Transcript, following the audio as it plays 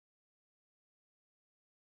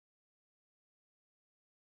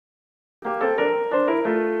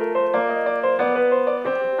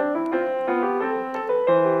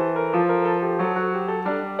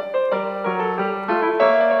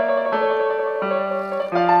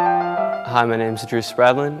Hi, my name is Drew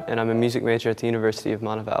Spradlin, and I'm a music major at the University of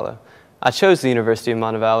Montevallo. I chose the University of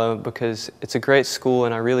Montevallo because it's a great school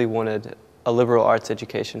and I really wanted a liberal arts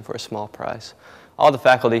education for a small price. All the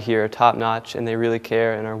faculty here are top-notch and they really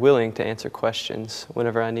care and are willing to answer questions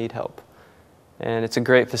whenever I need help. And it's a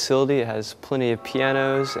great facility. It has plenty of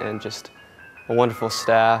pianos and just a wonderful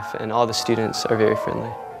staff, and all the students are very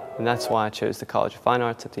friendly. And that's why I chose the College of Fine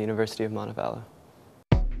Arts at the University of Montevallo.